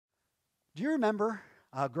Do you remember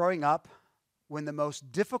growing up when the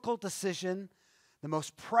most difficult decision, the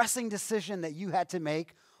most pressing decision that you had to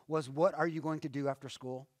make was, what are you going to do after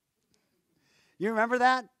school? You remember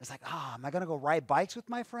that? It's like, am I going to go ride bikes with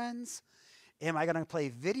my friends? Am I going to play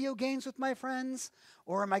video games with my friends?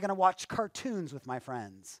 Or am I going to watch cartoons with my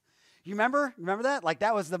friends? You remember? Remember that? Like,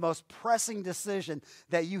 that was the most pressing decision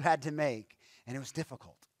that you had to make, and it was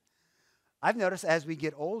difficult. I've noticed as we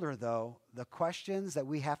get older, though, the questions that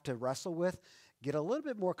we have to wrestle with get a little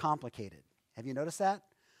bit more complicated. Have you noticed that?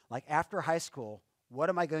 Like, after high school, what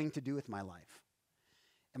am I going to do with my life?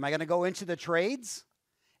 Am I going to go into the trades?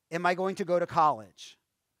 Am I going to go to college?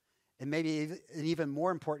 And maybe an even more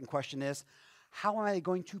important question is, how am I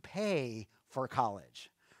going to pay for college?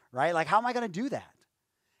 Right? Like, how am I going to do that?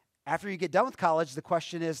 After you get done with college, the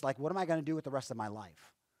question is, like, what am I going to do with the rest of my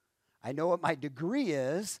life? I know what my degree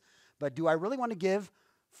is, but do I really want to give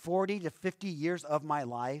 40 to 50 years of my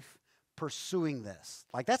life pursuing this?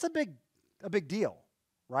 Like, that's a big deal,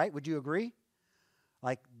 right? Would you agree?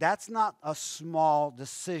 Like, that's not a small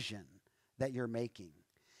decision that you're making.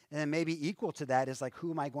 And then maybe equal to that is, like,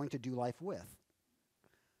 who am I going to do life with?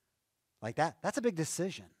 Like that. That's a big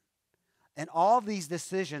decision. And all of these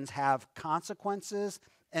decisions have consequences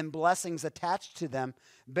and blessings attached to them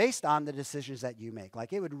based on the decisions that you make.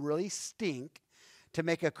 Like, it would really stink to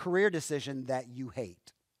make a career decision that you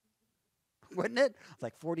hate. Wouldn't it? It's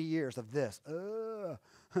like 40 years of this.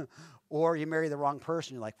 Or you marry the wrong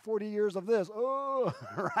person. You're like, 40 years of this.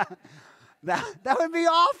 Right? That would be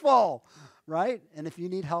awful, right? And if you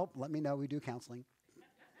need help, let me know. We do counseling.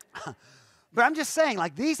 But I'm just saying,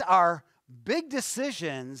 like, these are big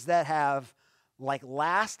decisions that have, like,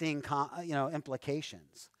 lasting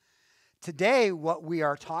implications. Today, what we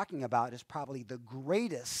are talking about is probably the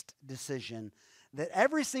greatest decision that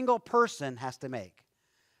every single person has to make.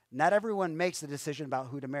 Not everyone makes the decision about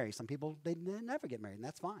who to marry. Some people, they never get married, and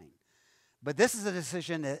that's fine. But this is a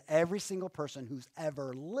decision that every single person who's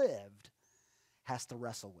ever lived has to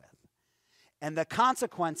wrestle with. And the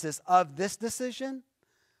consequences of this decision,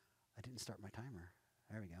 I didn't start my timer.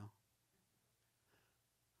 There we go.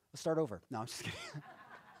 Let's start over. No, I'm just kidding.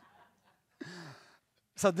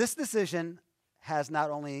 So this decision has not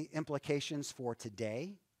only implications for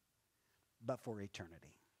today, but for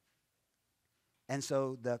eternity. And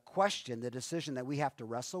so the question, the decision that we have to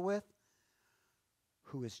wrestle with,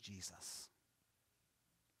 who is Jesus?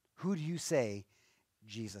 Who do you say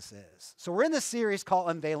Jesus is? So we're in this series called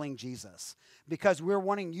Unveiling Jesus because we're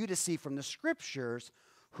wanting you to see from the scriptures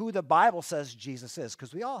who the Bible says Jesus is,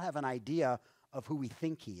 because we all have an idea of who we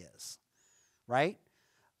think he is, right?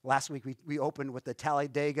 Last week we opened with the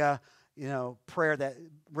Talladega, prayer that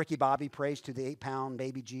Ricky Bobby prays to the 8-pound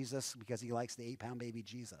baby Jesus because he likes the 8-pound baby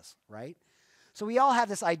Jesus, right? So we all have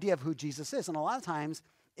this idea of who Jesus is, and a lot of times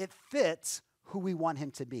it fits who we want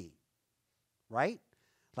him to be, right?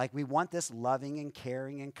 Like, we want this loving and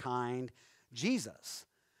caring and kind Jesus.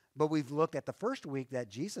 But we've looked at the first week that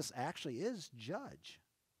Jesus actually is judge.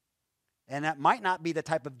 And that might not be the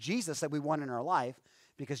type of Jesus that we want in our life,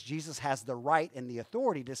 because Jesus has the right and the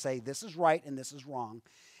authority to say this is right and this is wrong.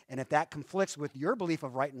 And if that conflicts with your belief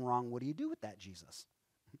of right and wrong, what do you do with that Jesus?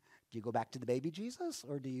 Do you go back to the baby Jesus,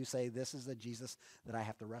 or do you say this is the Jesus that I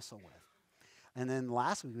have to wrestle with? And then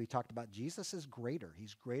last week we talked about Jesus is greater.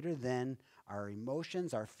 He's greater than our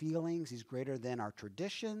emotions, our feelings. He's greater than our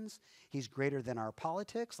traditions. He's greater than our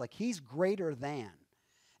politics. Like, he's greater than.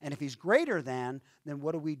 And if he's greater than, then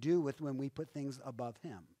what do we do with when we put things above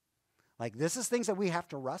him? Like, this is things that we have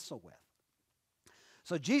to wrestle with.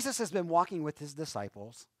 So Jesus has been walking with his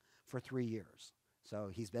disciples for 3 years. So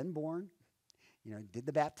he's been born, did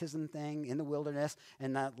the baptism thing in the wilderness,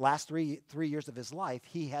 and the last three years of his life,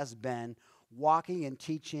 he has been walking and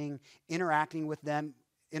teaching, interacting with them,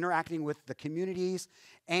 interacting with the communities,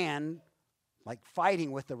 and like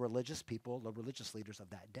fighting with the religious people, the religious leaders of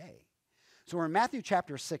that day. So we're in Matthew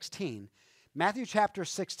chapter 16. Matthew chapter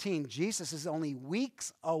 16, Jesus is only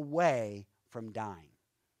weeks away from dying.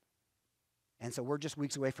 And so we're just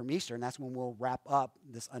weeks away from Easter, and that's when we'll wrap up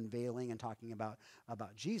this unveiling and talking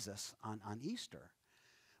about Jesus on Easter.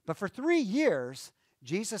 But for 3 years,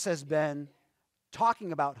 Jesus has been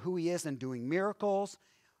talking about who he is and doing miracles,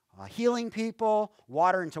 healing people,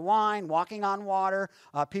 water into wine, walking on water,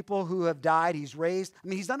 people who have died, he's raised. I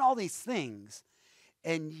mean, he's done all these things,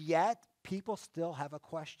 and yet people still have a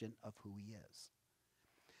question of who he is.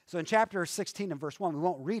 So in chapter 16 and verse 1, we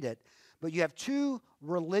won't read it, but you have two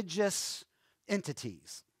religious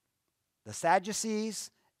entities, the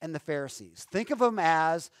Sadducees and the Pharisees. Think of them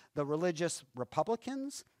as the religious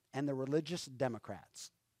Republicans and the religious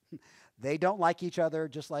Democrats. They don't like each other,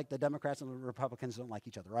 just like the Democrats and the Republicans don't like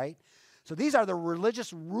each other, right? So these are the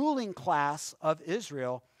religious ruling class of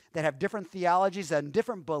Israel that have different theologies and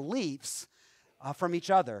different beliefs from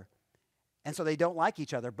each other. And so they don't like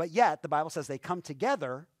each other. But yet, the Bible says they come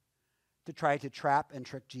together to try to trap and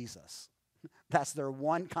trick Jesus. That's their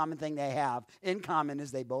one common thing they have in common,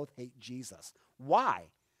 is they both hate Jesus. Why?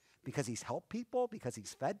 Because he's helped people? Because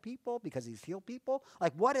he's fed people? Because he's healed people?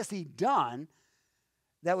 Like, what has he done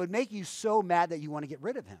that would make you so mad that you want to get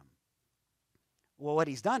rid of him? Well, what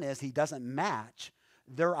he's done is he doesn't match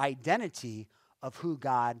their identity of who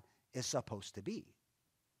God is supposed to be.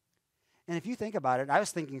 And if you think about it, I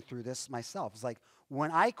was thinking through this myself. It's like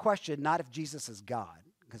when I question not if Jesus is God,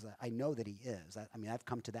 because I know that he is. I mean, I've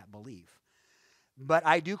come to that belief. But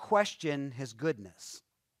I do question his goodness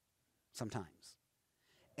sometimes.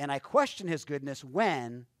 And I question his goodness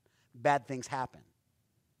when bad things happen.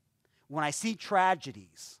 When I see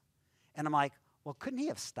tragedies, and I'm like, well, couldn't he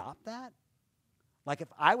have stopped that? Like if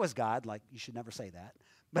I was God, like you should never say that.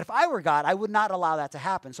 But if I were God, I would not allow that to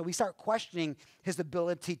happen. So we start questioning his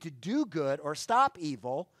ability to do good or stop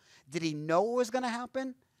evil. Did he know what was going to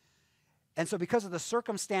happen? And so because of the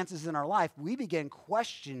circumstances in our life, we begin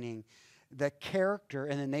questioning the character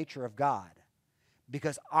and the nature of God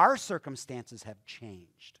because our circumstances have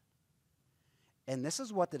changed. And this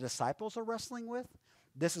is what the disciples are wrestling with.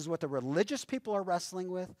 This is what the religious people are wrestling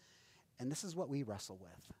with. And this is what we wrestle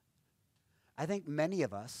with. I think many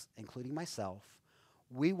of us, including myself,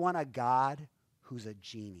 we want a God who's a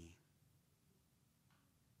genie.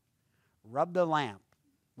 Rub the lamp,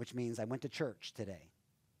 which means I went to church today.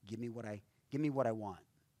 Give me what I want.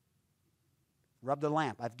 Rub the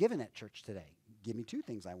lamp. I've given at church today. Give me 2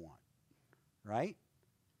 things I want. Right?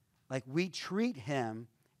 Like we treat him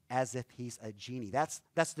as if he's a genie. That's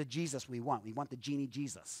the Jesus we want. We want the genie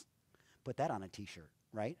Jesus. Put that on a t-shirt,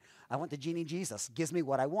 right? I want the genie Jesus. Gives me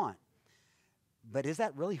what I want. But is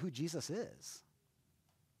that really who Jesus is?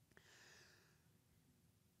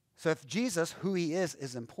 So if Jesus, who he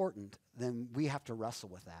is important, then we have to wrestle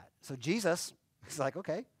with that. So Jesus is like,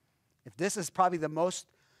 okay, if this is probably the most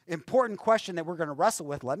important question that we're going to wrestle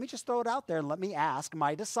with, let me just throw it out there and let me ask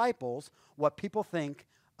my disciples what people think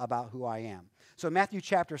about who I am. So in Matthew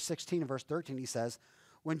chapter 16 and verse 13, he says,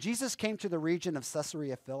 when Jesus came to the region of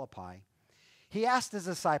Caesarea Philippi, he asked his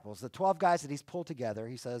disciples, the 12 guys that he's pulled together,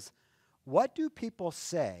 he says, what do people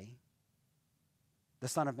say the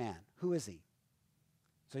Son of Man? Who is he?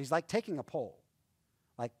 So he's like taking a poll.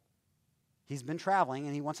 Like he's been traveling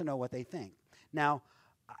and he wants to know what they think. Now,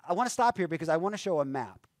 I want to stop here because I want to show a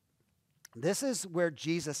map. This is where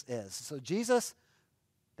Jesus is. So Jesus,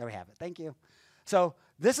 there we have it. Thank you. So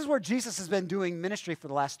this is where Jesus has been doing ministry for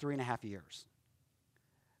the last 3.5 years.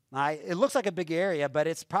 Now, it looks like a big area, but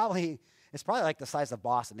it's probably like the size of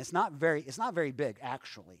Boston. It's not very big,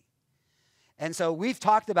 actually. And so we've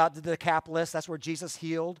talked about the Decapolis. That's where Jesus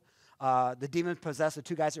healed the demon-possessed, the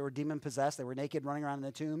 2 guys that were demon-possessed. They were naked, running around in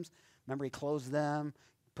the tombs. Remember, he closed them,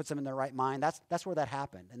 puts them in their right mind. That's where that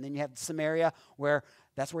happened. And then you have Samaria,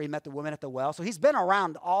 that's where he met the woman at the well. So he's been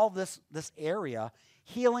around all this area,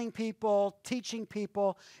 healing people, teaching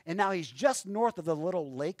people. And now he's just north of the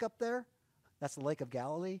little lake up there. That's the Lake of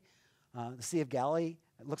Galilee, the Sea of Galilee.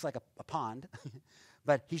 It looks like a pond.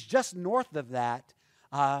 But he's just north of that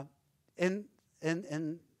in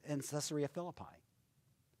Caesarea Philippi.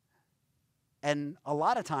 And a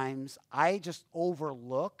lot of times, I just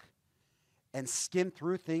overlook and skim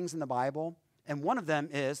through things in the Bible. And one of them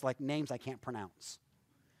is like names I can't pronounce.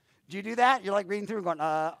 Do you do that? You're like reading through and going,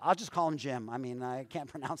 I'll just call him Jim. I mean, I can't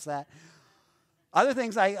pronounce that. Other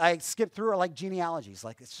things I skip through are like genealogies.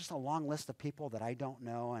 Like it's just a long list of people that I don't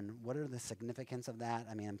know. And what are the significance of that?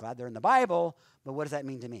 I mean, I'm glad they're in the Bible, but what does that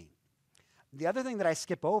mean to me? The other thing that I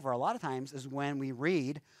skip over a lot of times is when we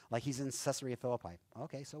read, like he's in Caesarea Philippi.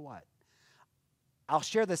 Okay, so what? I'll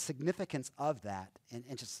share the significance of that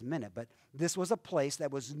in just a minute, but this was a place that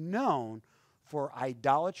was known for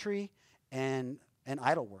idolatry and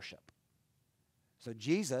idol worship. So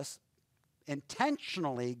Jesus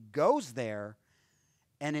intentionally goes there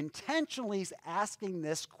and intentionally is asking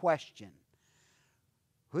this question.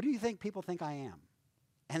 Who do you think people think I am?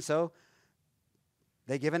 And so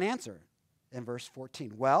they give an answer in verse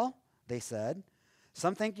 14. Well, they said,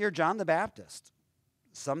 some think you're John the Baptist.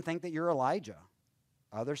 Some think that you're Elijah.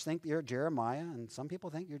 Others think you're Jeremiah, and some people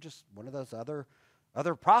think you're just one of those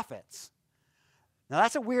other prophets. Now,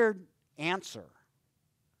 that's a weird answer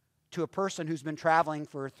to a person who's been traveling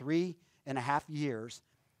for 3.5 years,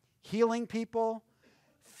 healing people,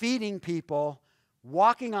 feeding people,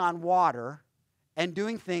 walking on water, and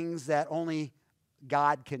doing things that only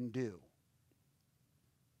God can do.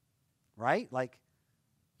 right? Like,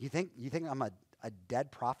 you think I'm a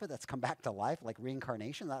dead prophet that's come back to life, like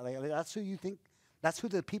reincarnation? That's who you think, that's who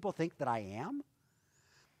the people think that I am?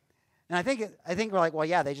 And I think we're like, well,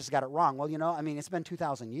 yeah, they just got it wrong. Well, it's been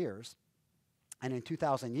 2,000 years. And in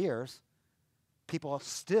 2,000 years, people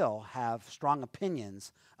still have strong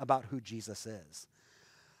opinions about who Jesus is.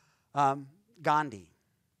 Gandhi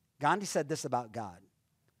said this about God.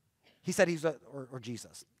 He said or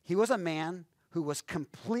Jesus. He was a man who was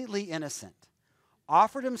completely innocent,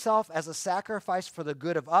 offered himself as a sacrifice for the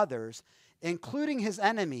good of others, including his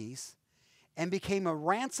enemies, and became a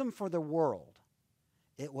ransom for the world.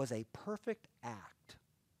 It was a perfect act.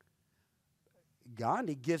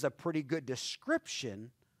 Gandhi gives a pretty good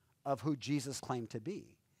description of who Jesus claimed to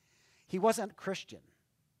be. He wasn't a Christian.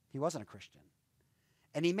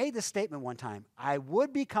 And he made this statement one time, I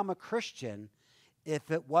would become a Christian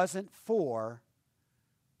if it wasn't for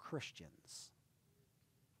Christians.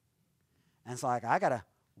 And it's like,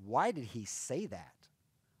 why did he say that?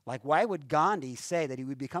 Like, why would Gandhi say that he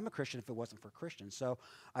would become a Christian if it wasn't for Christians? So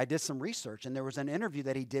I did some research, and there was an interview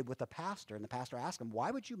that he did with a pastor, and the pastor asked him,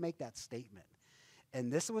 why would you make that statement?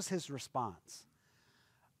 And this was his response.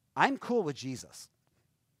 I'm cool with Jesus.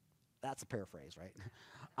 That's a paraphrase, right?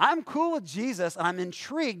 I'm cool with Jesus, and I'm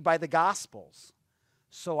intrigued by the Gospels.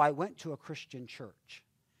 So I went to a Christian church.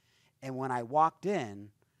 And when I walked in,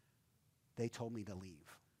 they told me to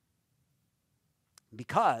leave.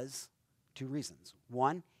 Because, 2 reasons.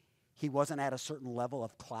 One, he wasn't at a certain level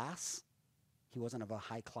of class. He wasn't of a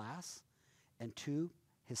high class. And 2,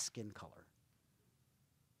 his skin color.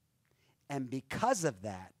 And because of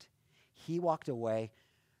that, he walked away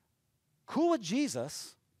cool with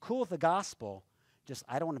Jesus, cool with the gospel, just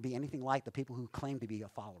I don't want to be anything like the people who claim to be a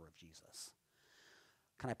follower of Jesus.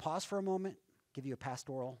 Can I pause for a moment, give you a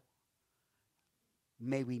pastoral?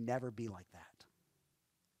 May we never be like that.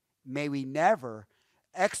 May we never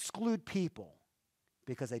exclude people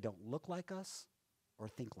because they don't look like us or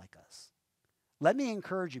think like us. Let me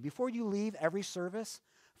encourage you, before you leave every service,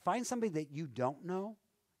 find somebody that you don't know,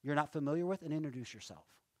 you're not familiar with, and introduce yourself.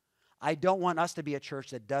 I don't want us to be a church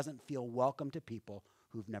that doesn't feel welcome to people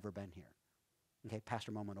who've never been here. Okay,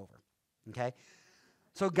 pastor moment over. Okay?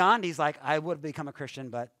 So Gandhi's like, I would become a Christian,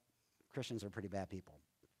 but Christians are pretty bad people.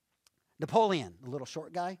 Napoleon, the little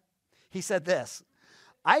short guy, he said this,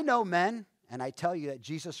 I know men, and I tell you that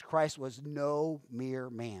Jesus Christ was no mere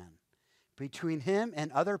man. Between him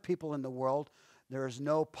and other people in the world, there is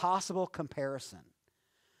no possible comparison.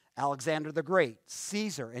 Alexander the Great,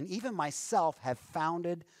 Caesar, and even myself have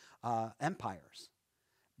founded empires,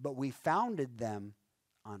 but we founded them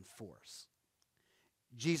on force.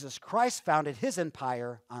 Jesus Christ founded his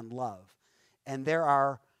empire on love, and there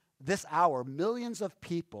are, this hour, millions of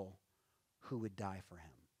people who would die for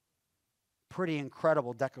him. Pretty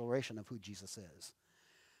incredible declaration of who Jesus is.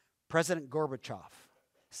 President Gorbachev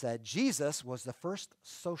said Jesus was the first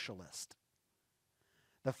socialist,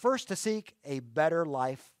 the first to seek a better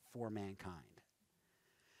life for mankind.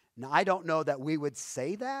 Now, I don't know that we would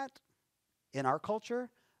say that in our culture.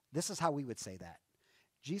 This is how we would say that.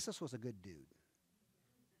 Jesus was a good dude.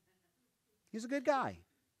 He was a good guy.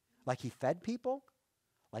 Like he fed people,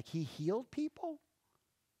 like he healed people.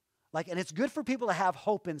 And it's good for people to have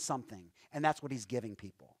hope in something, and that's what he's giving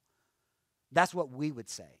people. That's what we would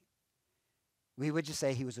say. We would just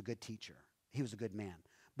say he was a good teacher. He was a good man.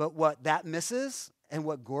 But what that misses, and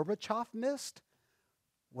what Gorbachev missed,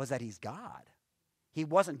 was that he's God. He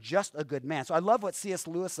wasn't just a good man. So I love what C.S.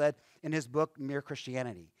 Lewis said in his book, Mere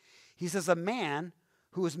Christianity. He says, a man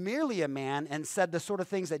who was merely a man and said the sort of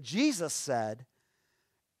things that Jesus said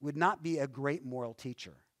would not be a great moral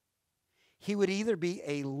teacher. He would either be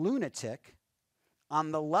a lunatic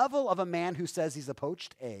on the level of a man who says he's a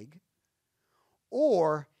poached egg,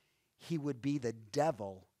 or he would be the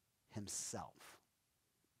devil himself.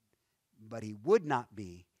 But he would not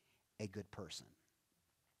be a good person.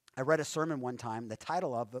 I read a sermon one time. The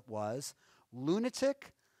title of it was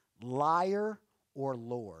Lunatic, Liar, or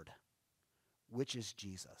Lord. Which is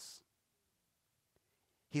Jesus?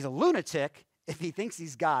 He's a lunatic if he thinks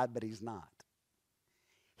he's God, but he's not.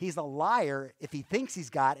 He's a liar if he thinks he's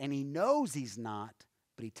God and he knows he's not,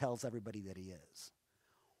 but he tells everybody that he is.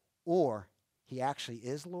 Or he actually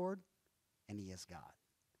is Lord and he is God.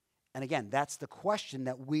 And again, that's the question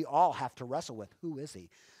that we all have to wrestle with. Who is he?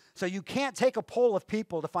 So you can't take a poll of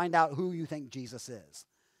people to find out who you think Jesus is.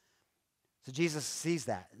 So Jesus sees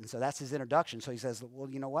that, and so that's his introduction. So he says, well,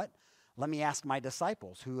 you know what? Let me ask my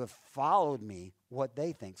disciples who have followed me what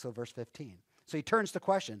they think. So verse 15. So he turns the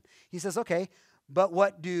question. He says, okay, but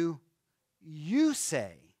what do you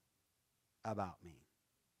say about me?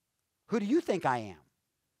 Who do you think I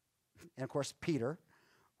am? And, of course, Peter,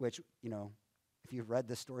 which, if you've read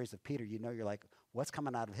the stories of Peter, you're like, what's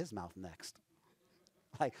coming out of his mouth next?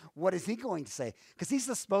 Like, what is he going to say? Because he's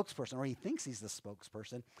the spokesperson, or he thinks he's the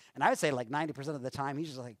spokesperson. And I would say like 90% of the time, he's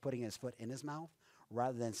just like putting his foot in his mouth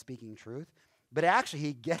rather than speaking truth. But actually,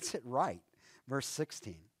 he gets it right. Verse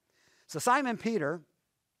 16. So Simon Peter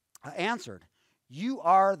answered, "You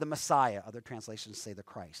are the Messiah." Other translations say the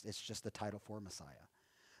Christ. It's just the title for Messiah.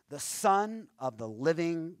 "The Son of the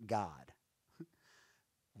living God."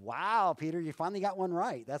 Wow, Peter, you finally got one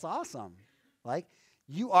right. That's awesome. Like,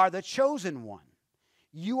 you are the chosen one.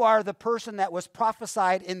 You are the person that was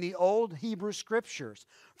prophesied in the old Hebrew scriptures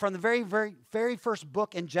from the very, very, very first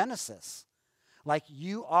book in Genesis. Like,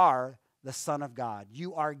 you are the Son of God.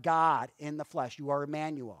 You are God in the flesh. You are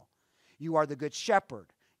Emmanuel. You are the good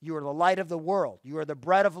shepherd. You are the light of the world. You are the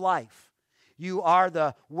bread of life. You are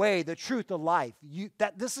the way, the truth, the life.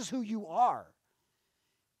 This is who you are.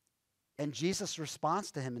 And Jesus'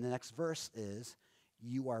 response to him in the next verse is,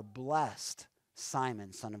 "You are blessed,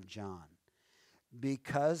 Simon, son of John,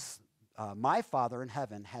 because my Father in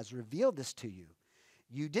heaven has revealed this to you.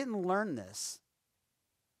 You didn't learn this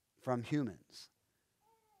from humans."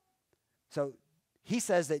 So he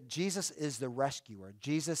says that Jesus is the rescuer.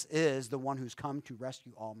 Jesus is the one who's come to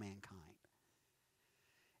rescue all mankind.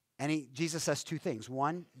 And Jesus says two things.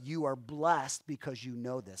 One, you are blessed because you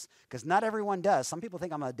know this. Because not everyone does. Some people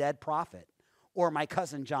think I'm a dead prophet or my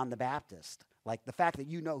cousin John the Baptist. Like, the fact that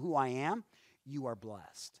you know who I am, you are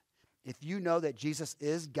blessed. If you know that Jesus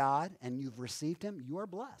is God and you've received him, you are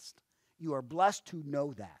blessed. You are blessed to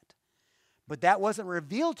know that. But that wasn't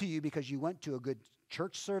revealed to you because you went to a good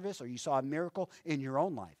church service or you saw a miracle in your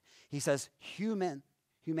own life. He says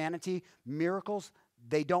humanity, miracles,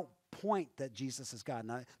 they don't point that Jesus is God.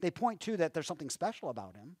 Now, they point to that there's something special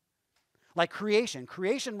about him. Like creation.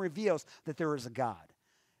 Creation reveals that there is a God.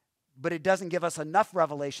 But it doesn't give us enough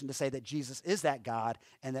revelation to say that Jesus is that God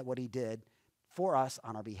and that what he did for us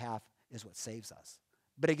on our behalf is what saves us.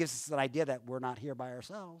 But it gives us an idea that we're not here by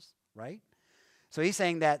ourselves, right? So he's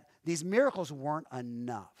saying that these miracles weren't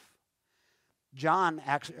enough.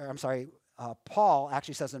 Paul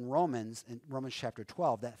actually says in Romans chapter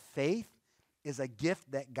 12, that faith is a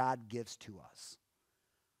gift that God gives to us.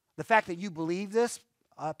 The fact that you believe this,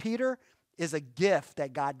 Peter, is a gift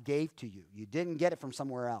that God gave to you. You didn't get it from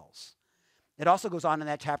somewhere else. It also goes on in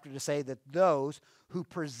that chapter to say that those who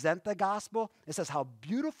present the gospel, it says, how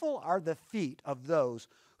beautiful are the feet of those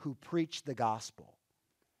who preach the gospel.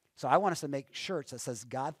 So I want us to make shirts that says,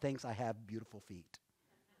 God thinks I have beautiful feet.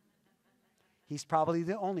 He's probably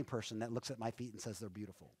the only person that looks at my feet and says they're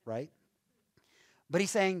beautiful, right? But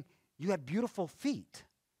he's saying, you have beautiful feet.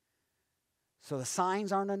 So the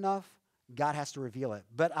signs aren't enough. God has to reveal it.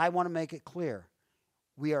 But I want to make it clear.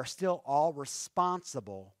 We are still all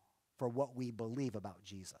responsible for what we believe about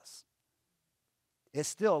Jesus. It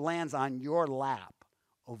still lands on your lap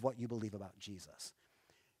of what you believe about Jesus.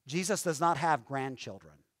 Jesus does not have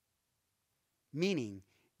grandchildren. Meaning,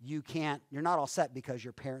 you're not all set because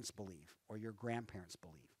your parents believe or your grandparents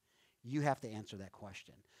believe. You have to answer that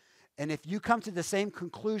question. And if you come to the same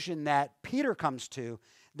conclusion that Peter comes to,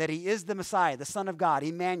 that he is the Messiah, the Son of God,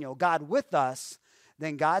 Emmanuel, God with us,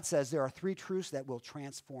 then God says there are three truths that will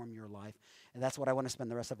transform your life. And that's what I want to spend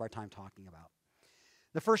the rest of our time talking about.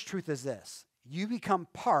 The first truth is this. You become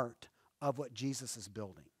part of what Jesus is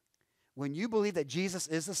building. When you believe that Jesus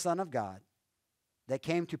is the Son of God that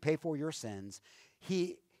came to pay for your sins,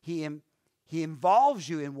 he involves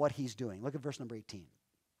you in what he's doing. Look at verse number 18.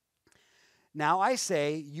 Now I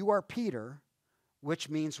say, you are Peter, which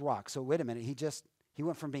means rock. So wait a minute. He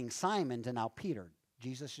went from being Simon to now Peter.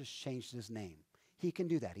 Jesus just changed his name. He can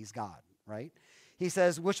do that. He's God, right? He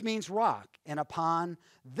says, which means rock. And upon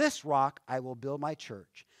this rock I will build my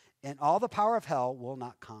church, and all the power of hell will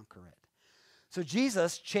not conquer it. So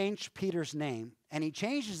Jesus changed Peter's name, and he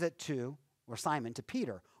changes it Simon to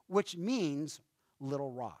Peter, which means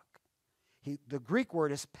little rock. The Greek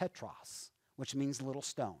word is Petros, which means little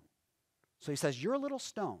stone. So he says, you're a little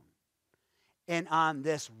stone. And on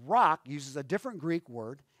this rock, uses a different Greek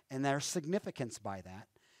word, and there's significance by that.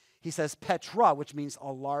 He says Petra, which means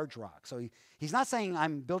a large rock. So he's not saying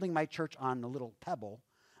I'm building my church on a little pebble.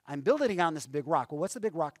 I'm building it on this big rock. Well, what's the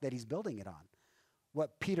big rock that he's building it on?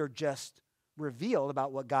 What Peter just revealed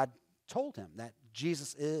about what God told him, that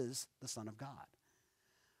Jesus is the Son of God.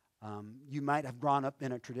 You might have grown up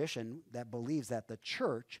in a tradition that believes that the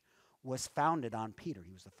church was founded on Peter.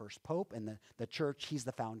 He was the first pope, and the church, he's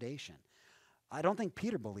the foundation. I don't think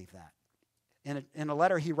Peter believed that. In a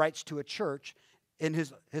letter he writes to a church, in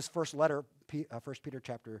his first letter, 1 Peter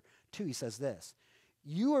chapter 2, he says this,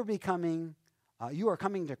 you are becoming you are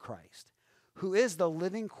coming to Christ, who is the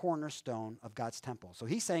living cornerstone of God's temple. So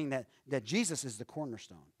he's saying that Jesus is the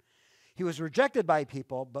cornerstone. He was rejected by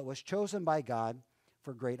people, but was chosen by God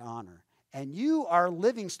for great honor. And you are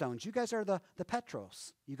living stones. You guys are the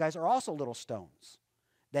Petros. You guys are also little stones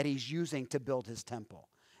that he's using to build his temple.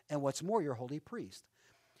 And what's more, you're holy priest.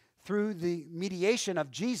 Through the mediation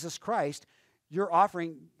of Jesus Christ, you are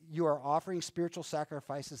offering spiritual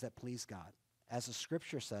sacrifices that please God. As the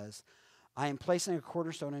scripture says, I am placing a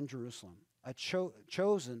cornerstone in Jerusalem,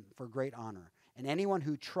 chosen for great honor. And anyone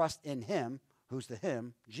who trusts in him, who's the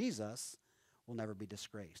him, Jesus, will never be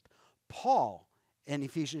disgraced. Paul, in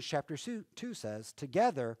Ephesians chapter 2 says,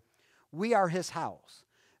 together we are his house,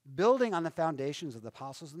 building on the foundations of the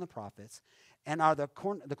apostles and the prophets, and are the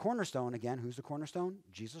cornerstone, again, who's the cornerstone?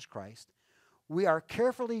 Jesus Christ. We are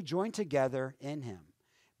carefully joined together in him,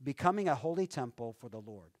 becoming a holy temple for the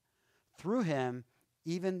Lord. Through him,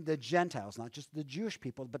 even the Gentiles, not just the Jewish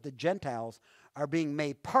people, but the Gentiles are being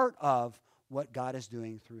made part of what God is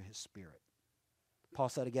doing through his Spirit. Paul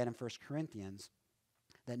said again in 1 Corinthians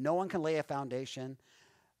that no one can lay a foundation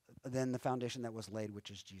than the foundation that was laid,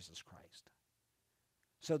 which is Jesus Christ.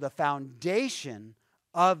 So the foundation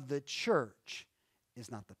of the church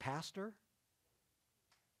is not the pastor,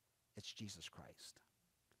 it's Jesus Christ.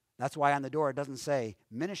 That's why on the door it doesn't say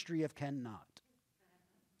ministry of Ken Not.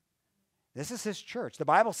 This is his church. The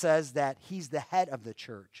Bible says that he's the head of the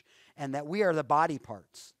church and that we are the body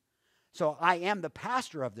parts. So I am the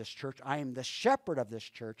pastor of this church. I am the shepherd of this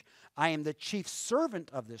church. I am the chief servant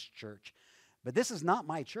of this church. But this is not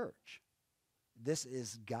my church. This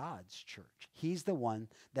is God's church. He's the one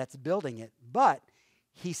that's building it. But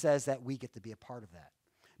he says that we get to be a part of that.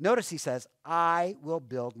 Notice he says, I will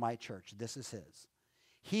build my church. This is his.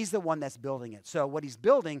 He's the one that's building it. So what he's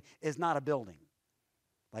building is not a building.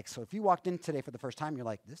 So if you walked in today for the first time, you're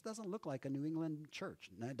like, this doesn't look like a New England church.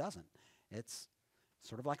 No, it doesn't. It's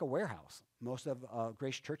sort of like a warehouse. Most of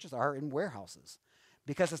Grace churches are in warehouses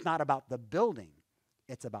because it's not about the building.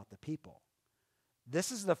 It's about the people. This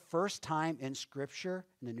is the first time in Scripture,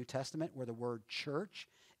 in the New Testament, where the word church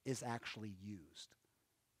is actually used.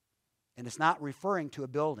 And it's not referring to a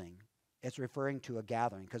building. It's referring to a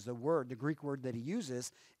gathering because the Greek word that he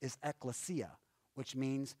uses is ekklesia, which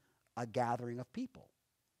means a gathering of people.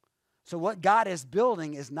 So what God is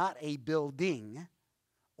building is not a building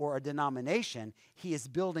or a denomination. He is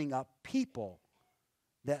building up people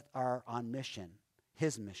that are on mission,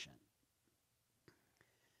 his mission.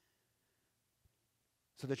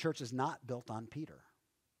 So the church is not built on Peter.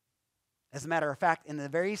 As a matter of fact, in the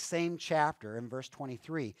very same chapter, in verse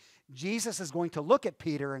 23, Jesus is going to look at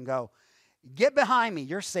Peter and go, get behind me,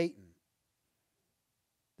 you're Satan.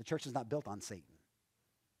 The church is not built on Satan.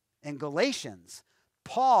 In Galatians,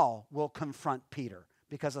 Paul will confront Peter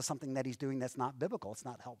because of something that he's doing that's not biblical. It's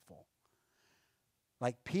not helpful.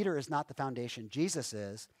 Peter is not the foundation. Jesus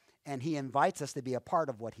is, and he invites us to be a part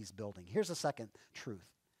of what he's building. Here's a second truth,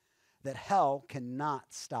 that hell cannot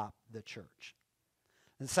stop the church.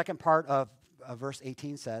 The second part of verse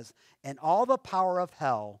 18 says, and all the power of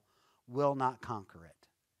hell will not conquer it.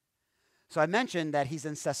 So I mentioned that he's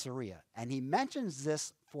in Caesarea, and he mentions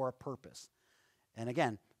this for a purpose. And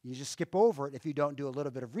again, you just skip over it if you don't do a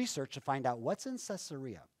little bit of research to find out what's in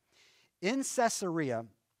Caesarea. In Caesarea,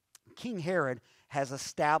 King Herod has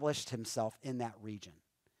established himself in that region.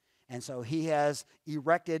 And so he has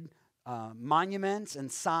erected monuments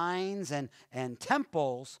and signs and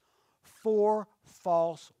temples for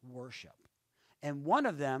false worship. And one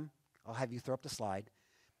of them, I'll have you throw up the slide,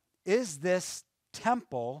 is this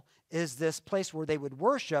temple, is this place where they would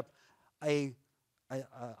worship an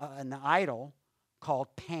idol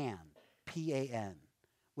called Pan, P-A-N,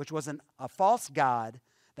 which was a false god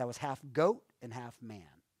that was half goat and half man.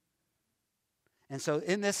 And so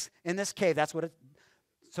in this cave, that's what it,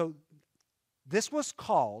 so this was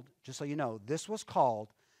called, just so you know, this was called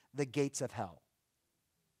the gates of hell.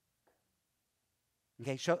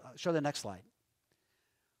 Okay, show the next slide.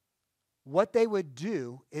 What they would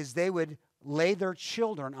do is they would lay their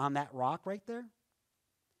children on that rock right there,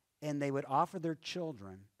 and they would offer their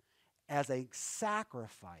children as a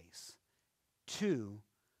sacrifice to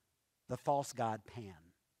the false god Pan.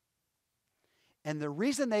 And the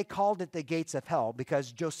reason they called it the gates of hell,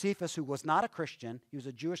 because Josephus, who was not a Christian, he was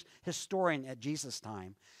a Jewish historian at Jesus'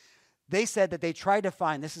 time, they said that they tried to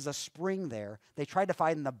find, this is a spring there, they tried to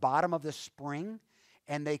find the bottom of the spring,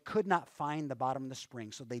 and they could not find the bottom of the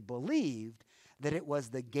spring. So they believed that it was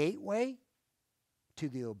the gateway to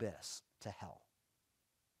the abyss, to hell.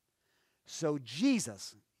 So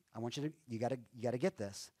Jesus, I want you to get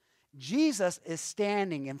this. Jesus is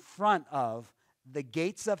standing in front of the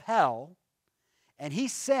gates of hell, And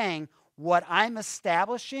he's saying, what I'm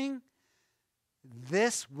establishing,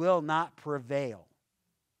 this will not prevail.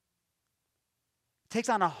 It takes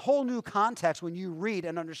on a whole new context when you read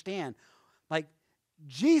and understand. Like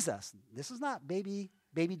Jesus, this is not baby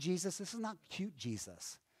Jesus. This is not cute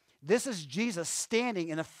Jesus. This is Jesus standing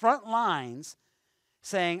in the front lines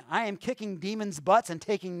saying, I am kicking demons' butts and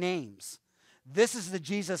taking names. This is the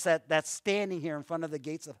Jesus that's standing here in front of the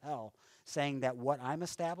gates of hell saying that what I'm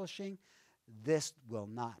establishing, this will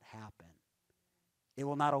not happen. It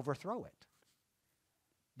will not overthrow it.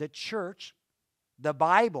 The church, the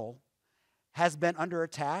Bible, has been under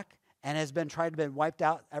attack and has been tried to be wiped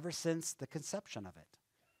out ever since the conception of it.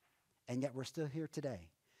 And yet we're still here today.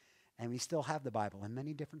 And we still have the Bible in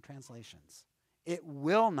many different translations. It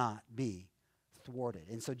will not be thwarted.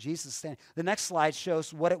 And so Jesus standing. The next slide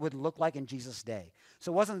shows what it would look like in Jesus' day.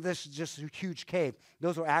 So it wasn't this just a huge cave.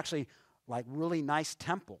 Those were actually like really nice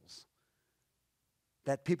temples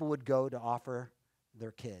that people would go to offer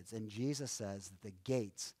their kids. And Jesus says that the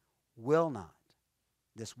gates will not,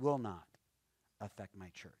 this will not affect my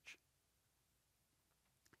church.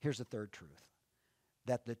 Here's the third truth,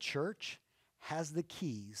 that the church has the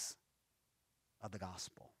keys of the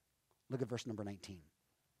gospel. Look at verse number 19.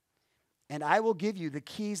 And I will give you the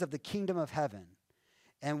keys of the kingdom of heaven,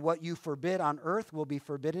 and what you forbid on earth will be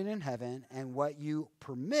forbidden in heaven, and what you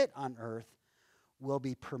permit on earth will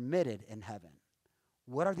be permitted in heaven.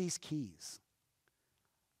 What are these keys?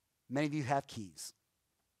 Many of you have keys.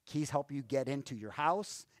 Keys help you get into your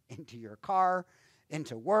house, into your car,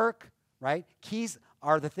 into work, right? Keys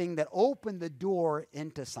are the thing that open the door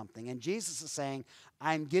into something. And Jesus is saying,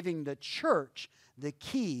 I'm giving the church the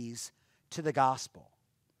keys to the gospel.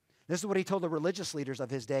 This is what he told the religious leaders of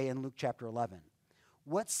his day in Luke chapter 11.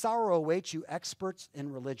 What sorrow awaits you, experts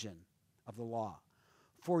in religion of the law?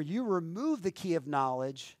 For you remove the key of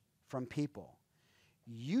knowledge from people.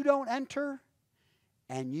 You don't enter,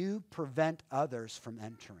 and you prevent others from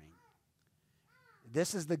entering.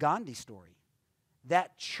 This is the Gandhi story.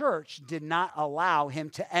 That church did not allow him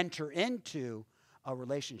to enter into a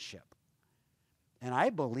relationship. And I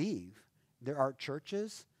believe there are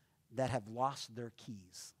churches that have lost their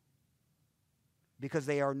keys because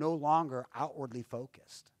they are no longer outwardly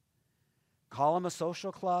focused. Call them a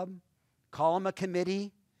social club, call them a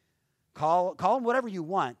committee, call them whatever you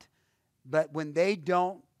want, but when they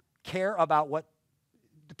don't care about what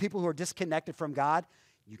the people who are disconnected from God,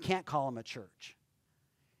 you can't call them a church.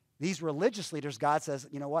 These religious leaders, God says,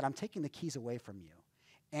 you know what, I'm taking the keys away from you,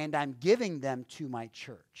 and I'm giving them to my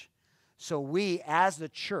church. So we, as the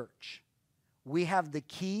church, we have the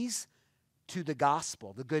keys to the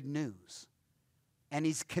gospel, the good news. And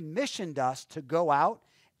he's commissioned us to go out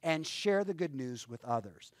and share the good news with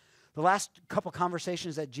others. The last couple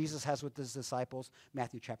conversations that Jesus has with his disciples,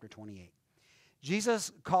 Matthew chapter 28.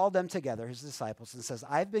 Jesus called them together, his disciples, and says,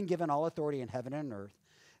 I've been given all authority in heaven and earth.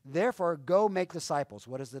 Therefore, go make disciples.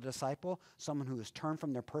 What is the disciple? Someone who has turned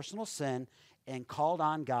from their personal sin and called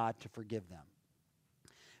on God to forgive them.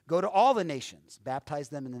 Go to all the nations, baptize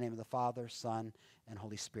them in the name of the Father, Son, and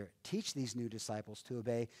Holy Spirit. Teach these new disciples to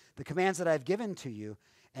obey the commands that I've given to you,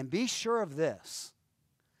 and be sure of this,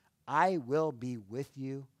 I will be with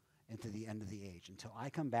you into the end of the age. Until I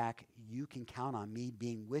come back, you can count on me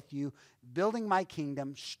being with you, building my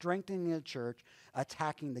kingdom, strengthening the church,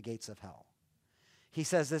 attacking the gates of hell. He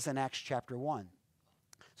says this in Acts chapter 1.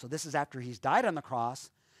 So this is after he's died on the cross,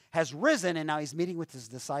 has risen, and now he's meeting with his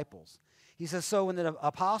disciples. He says, so when the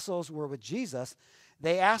apostles were with Jesus,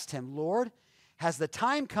 they asked him, Lord, has the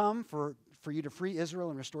time come for you to free Israel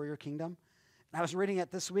and restore your kingdom? And I was reading it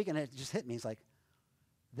this week, and it just hit me. It's like,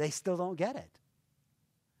 they still don't get it.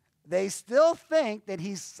 They still think that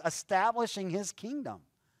he's establishing his kingdom.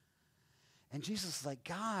 And Jesus is like,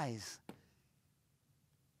 guys,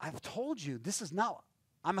 I've told you, this is not,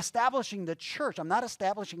 I'm establishing the church. I'm not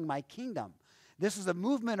establishing my kingdom. This is a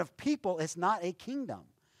movement of people. It's not a kingdom.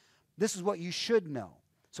 This is what you should know.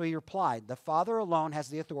 So he replied, the Father alone has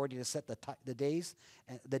the authority to set the dates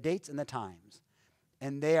and the times,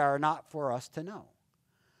 and they are not for us to know.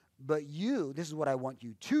 But you, this is what I want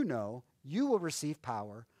you to know, you will receive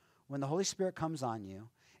power when the Holy Spirit comes on you,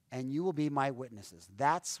 and you will be my witnesses.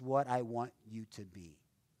 That's what I want you to be.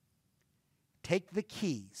 Take the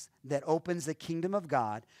keys that opens the kingdom of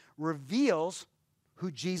God, reveals who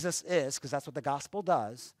Jesus is, because that's what the gospel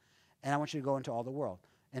does, and I want you to go into all the world.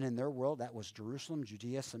 And in their world, that was Jerusalem,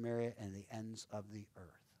 Judea, Samaria, and the ends of the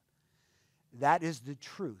earth. That is the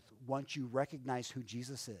truth. Once you recognize who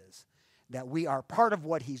Jesus is, that we are part of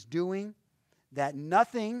what he's doing, that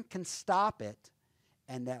nothing can stop it,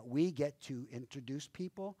 and that we get to introduce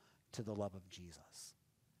people to the love of Jesus.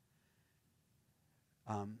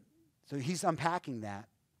 So he's unpacking that.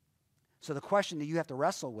 So the question that you have to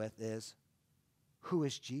wrestle with is, who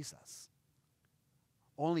is Jesus?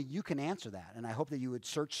 Only you can answer that. And I hope that you would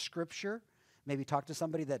search Scripture, maybe talk to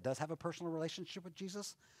somebody that does have a personal relationship with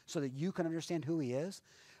Jesus so that you can understand who he is.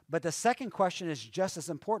 But the second question is just as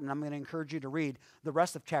important. I'm going to encourage you to read the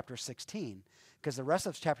rest of chapter 16, because the rest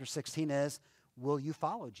of chapter 16 is, will you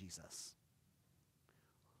follow Jesus?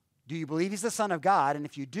 Do you believe he's the Son of God? And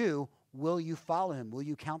if you do, will you follow him? Will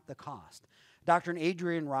you count the cost? Dr.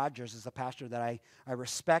 Adrian Rogers is a pastor that I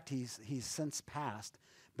respect. He's since passed.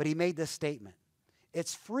 But he made this statement.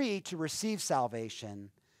 It's free to receive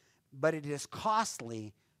salvation, but it is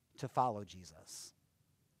costly to follow Jesus.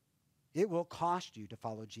 It will cost you to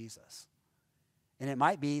follow Jesus. And it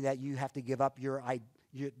might be that you have to give up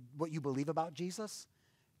what you believe about Jesus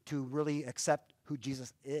to really accept who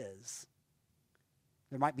Jesus is.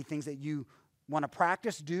 There might be things that you want to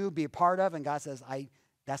practice, do, be a part of, and God says,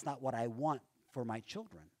 that's not what I want for my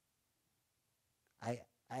children. I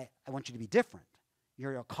want you to be different.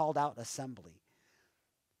 You're a called out assembly.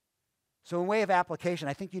 So in way of application,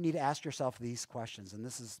 I think you need to ask yourself these questions. And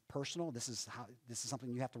this is personal. This is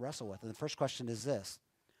something you have to wrestle with. And the first question is this.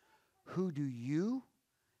 Who do you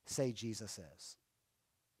say Jesus is?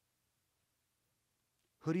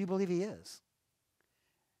 Who do you believe he is?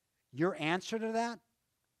 Your answer to that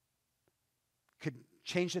could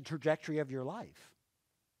change the trajectory of your life.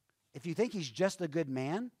 If you think he's just a good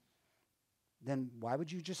man, then why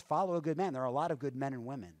would you just follow a good man? There are a lot of good men and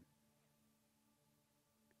women.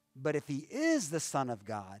 But if he is the Son of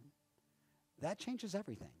God, that changes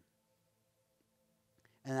everything.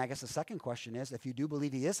 And I guess the second question is, if you do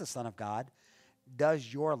believe he is the Son of God,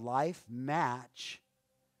 does your life match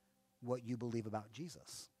what you believe about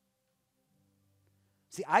Jesus?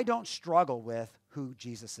 See, I don't struggle with who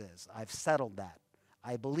Jesus is. I've settled that.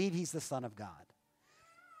 I believe he's the Son of God.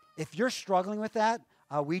 If you're struggling with that,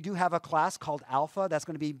 we do have a class called Alpha that's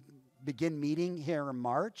going to begin meeting here in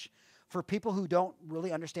March for people who don't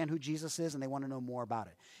really understand who Jesus is and they want to know more about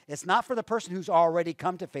it. It's not for the person who's already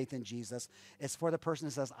come to faith in Jesus. It's for the person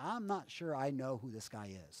who says, I'm not sure I know who this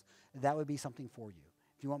guy is. That would be something for you.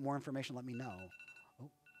 If you want more information, let me know. Oh.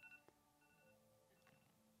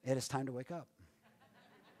 It is time to wake up.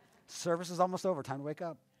 Service is almost over. Time to wake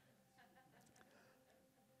up.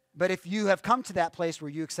 But if you have come to that place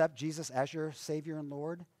where you accept Jesus as your Savior and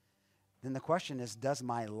Lord, then the question is, does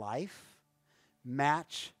my life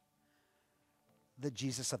match the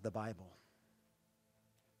Jesus of the Bible?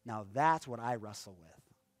 Now that's what I wrestle with.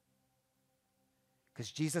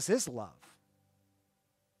 Because Jesus is love.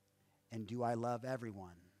 And do I love everyone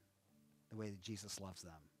the way that Jesus loves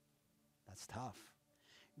them? That's tough.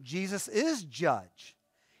 Jesus is judge.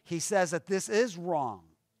 He says that this is wrong.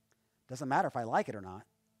 Doesn't matter if I like it or not.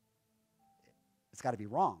 It's got to be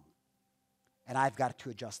wrong. And I've got to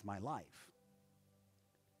adjust my life.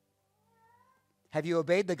 Have you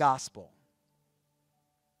obeyed the gospel?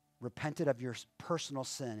 Repented of your personal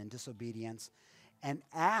sin and disobedience and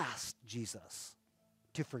asked Jesus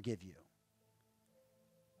to forgive you?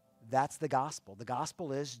 That's the gospel. The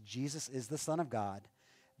gospel is Jesus is the Son of God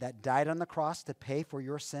that died on the cross to pay for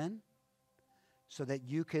your sin so that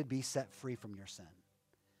you could be set free from your sin.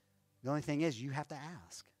 The only thing is you have to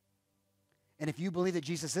ask. And if you believe that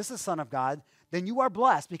Jesus is the Son of God, then you are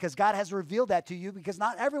blessed because God has revealed that to you, because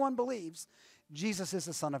not everyone believes Jesus is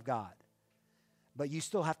the Son of God. But you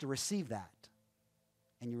still have to receive that.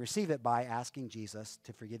 And you receive it by asking Jesus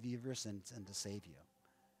to forgive you of your sins and to save you.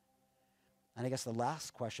 And I guess the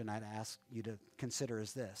last question I'd ask you to consider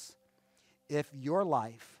is this. If your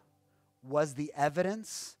life was the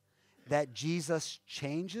evidence that Jesus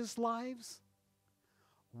changes lives,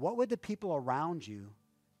 what would the people around you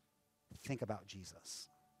think about Jesus?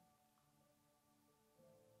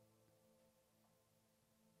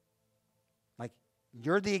 Like,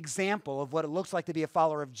 you're the example of what it looks like to be a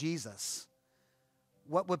follower of Jesus.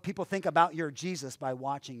 What would people think about your Jesus by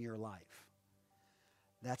watching your life?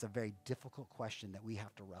 That's a very difficult question that we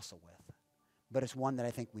have to wrestle with. But it's one that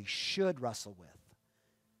I think we should wrestle with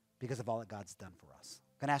because of all that God's done for us.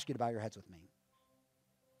 I'm going to ask you to bow your heads with me.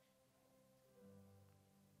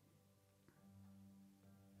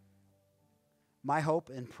 My hope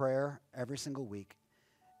and prayer every single week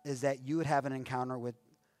is that you would have an encounter with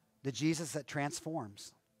the Jesus that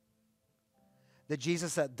transforms, the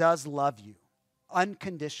Jesus that does love you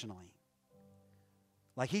unconditionally.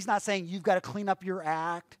 Like, he's not saying you've got to clean up your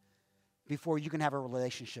act before you can have a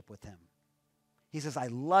relationship with him. He says, I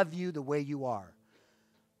love you the way you are,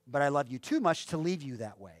 but I love you too much to leave you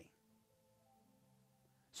that way.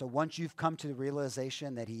 So once you've come to the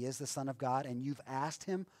realization that he is the Son of God and you've asked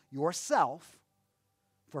him yourself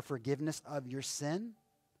for forgiveness of your sin,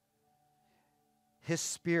 His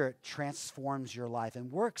Spirit transforms your life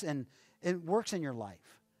and works in your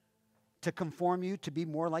life to conform you to be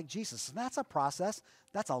more like Jesus. And that's a process.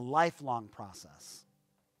 That's a lifelong process.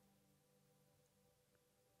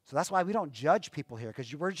 So that's why we don't judge people here,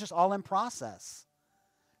 because we're just all in process.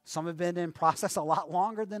 Some have been in process a lot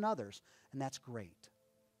longer than others, and that's great.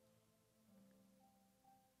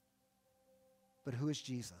 But who is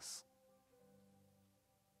Jesus?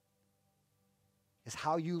 Is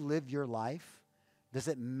how you live your life, does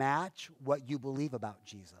it match what you believe about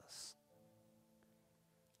Jesus?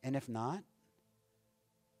 And if not,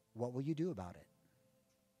 what will you do about it?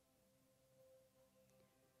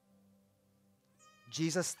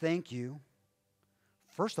 Jesus, thank you,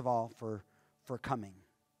 first of all, for coming.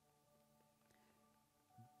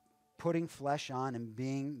 Putting flesh on and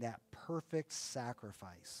being that perfect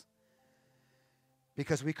sacrifice.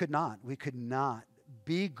 Because we could not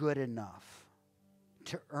be good enough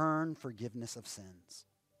to earn forgiveness of sins.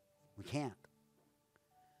 We can't.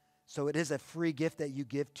 So it is a free gift that you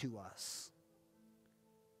give to us.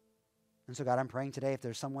 And so, God, I'm praying today, if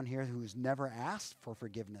there's someone here who's never asked for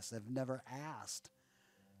forgiveness, they've never asked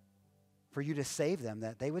for you to save them,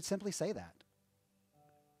 that they would simply say that.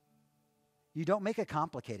 You don't make it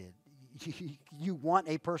complicated. You want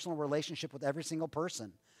a personal relationship with every single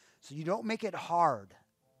person. So you don't make it hard.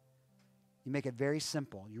 You make it very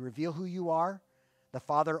simple. You reveal who you are. The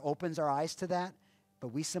Father opens our eyes to that, but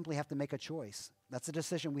we simply have to make a choice. That's a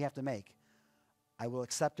decision we have to make. I will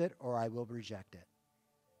accept it or I will reject it.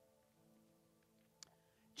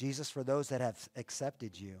 Jesus, for those that have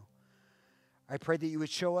accepted you, I pray that you would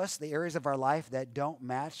show us the areas of our life that don't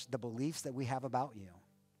match the beliefs that we have about you.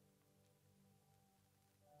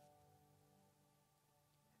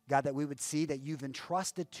 God, that we would see that you've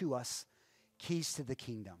entrusted to us keys to the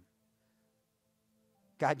kingdom.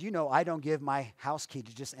 God, you know I don't give my house key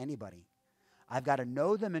to just anybody. I've got to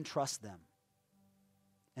know them and trust them.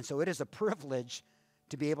 And so it is a privilege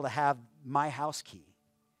to be able to have my house key.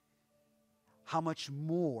 How much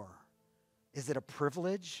more is it a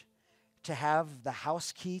privilege to have the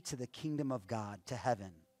house key to the kingdom of God, to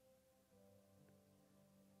heaven,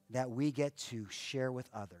 that we get to share with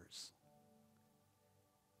others?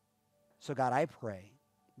 So God, I pray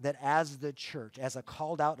that as the church, as a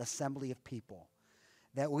called out assembly of people,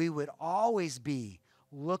 that we would always be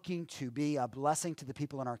looking to be a blessing to the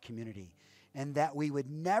people in our community, and that we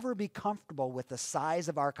would never be comfortable with the size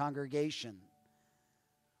of our congregation,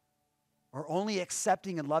 or only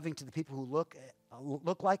accepting and loving to the people who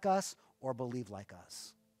look like us or believe like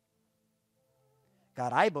us.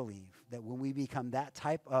 God, I believe that when we become that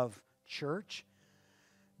type of church,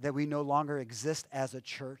 that we no longer exist as a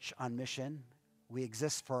church on mission. We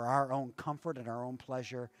exist for our own comfort and our own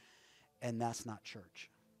pleasure, and that's not church.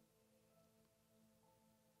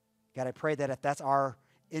 God, I pray that if that's our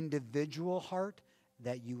individual heart,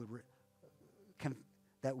 that you would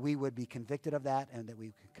that we would be convicted of that and that we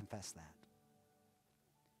could confess that.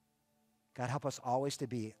 God, help us always to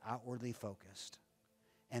be outwardly focused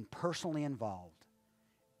and personally involved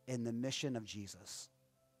in the mission of Jesus.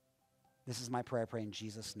 This is my prayer. I pray in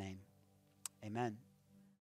Jesus' name. Amen.